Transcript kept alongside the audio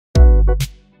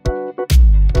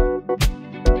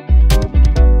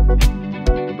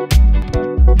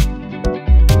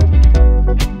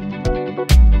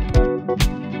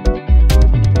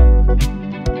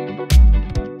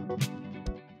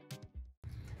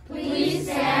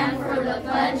the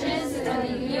pledges of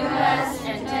the U.S.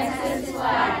 and Texas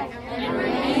flag and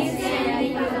remain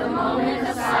standing for the moment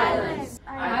of silence.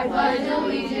 I pledge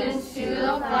allegiance to the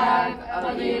flag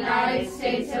of the United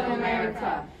States of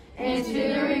America and to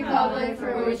the republic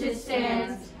for which it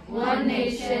stands, one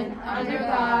nation, under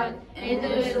God,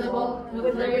 indivisible,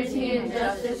 with liberty and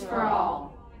justice for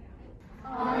all.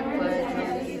 Honor the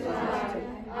Texas flag.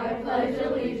 I pledge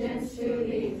allegiance to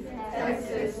thee,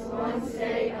 Texas, one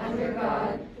state under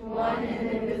God, one and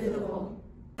indivisible.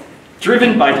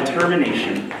 Driven by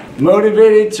determination.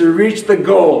 Motivated to reach the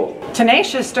goal.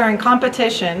 Tenacious during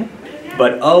competition.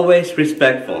 But always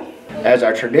respectful. As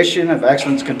our tradition of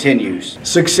excellence continues.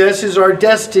 Success is our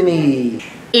destiny.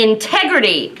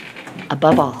 Integrity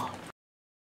above all.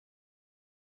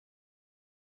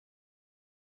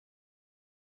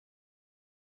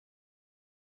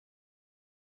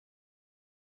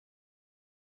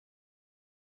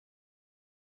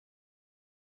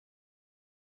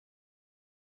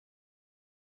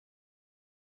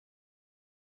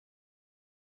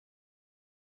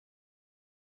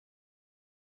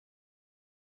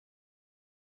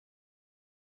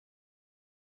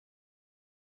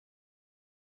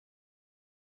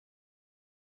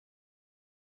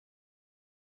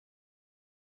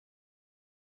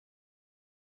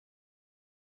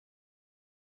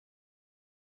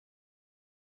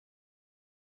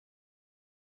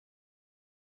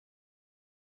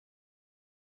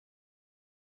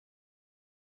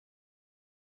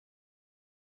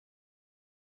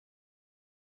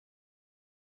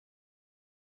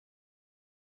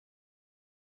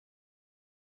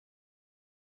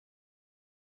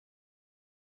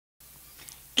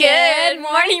 Good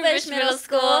morning, Bush Middle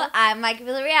School. I'm Mike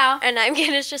Villarreal. And I'm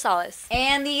Candice Rosales.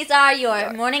 And these are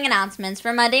your morning announcements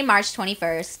for Monday, March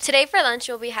 21st. Today for lunch,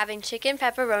 we'll be having chicken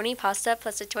pepperoni pasta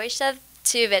plus a toy chef,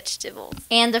 2 vegetables.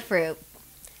 And a fruit.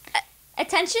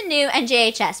 Attention new and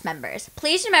JHS members.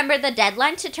 Please remember the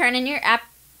deadline to turn in your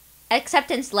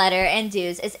acceptance letter and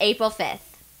dues is April 5th.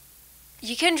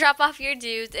 You can drop off your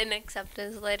dues and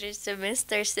acceptance letters to Ms.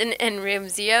 Thurston in room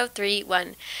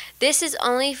 031. This is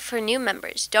only for new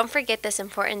members. Don't forget this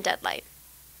important deadline.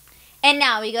 And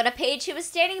now we go to Paige, who is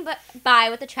standing by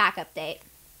with a track update.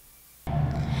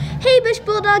 Hey Bush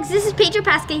Bulldogs, this is Paige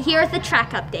Pasca here with a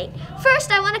track update.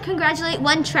 First, I want to congratulate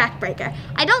one track breaker.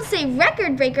 I don't say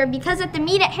record breaker because at the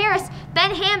meet at Harris, Ben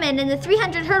Hammond in the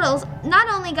 300 hurdles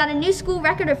not only got a new school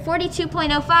record of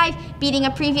 42.05, beating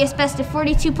a previous best of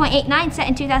 42.89 set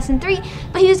in 2003,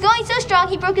 but he was going so strong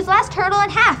he broke his last hurdle in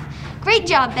half. Great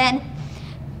job, Ben.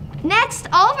 Next,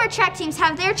 all of our track teams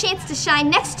have their chance to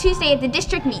shine next Tuesday at the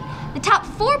district meet. The top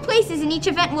 4 places in each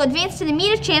event will advance to the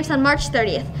Meet of Champs on March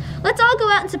 30th. Let's all go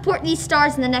out and support these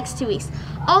stars in the next 2 weeks.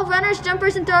 All runners,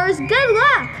 jumpers, and throwers, good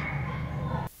luck!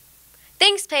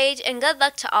 Thanks, Paige, and good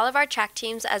luck to all of our track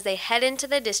teams as they head into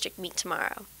the district meet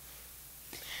tomorrow.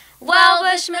 Well,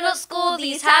 Bush Middle School,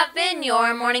 these have been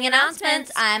your morning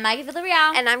announcements. I'm Maggie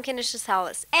Villarreal. And I'm Candice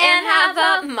Rosales. And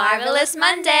have a marvelous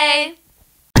Monday!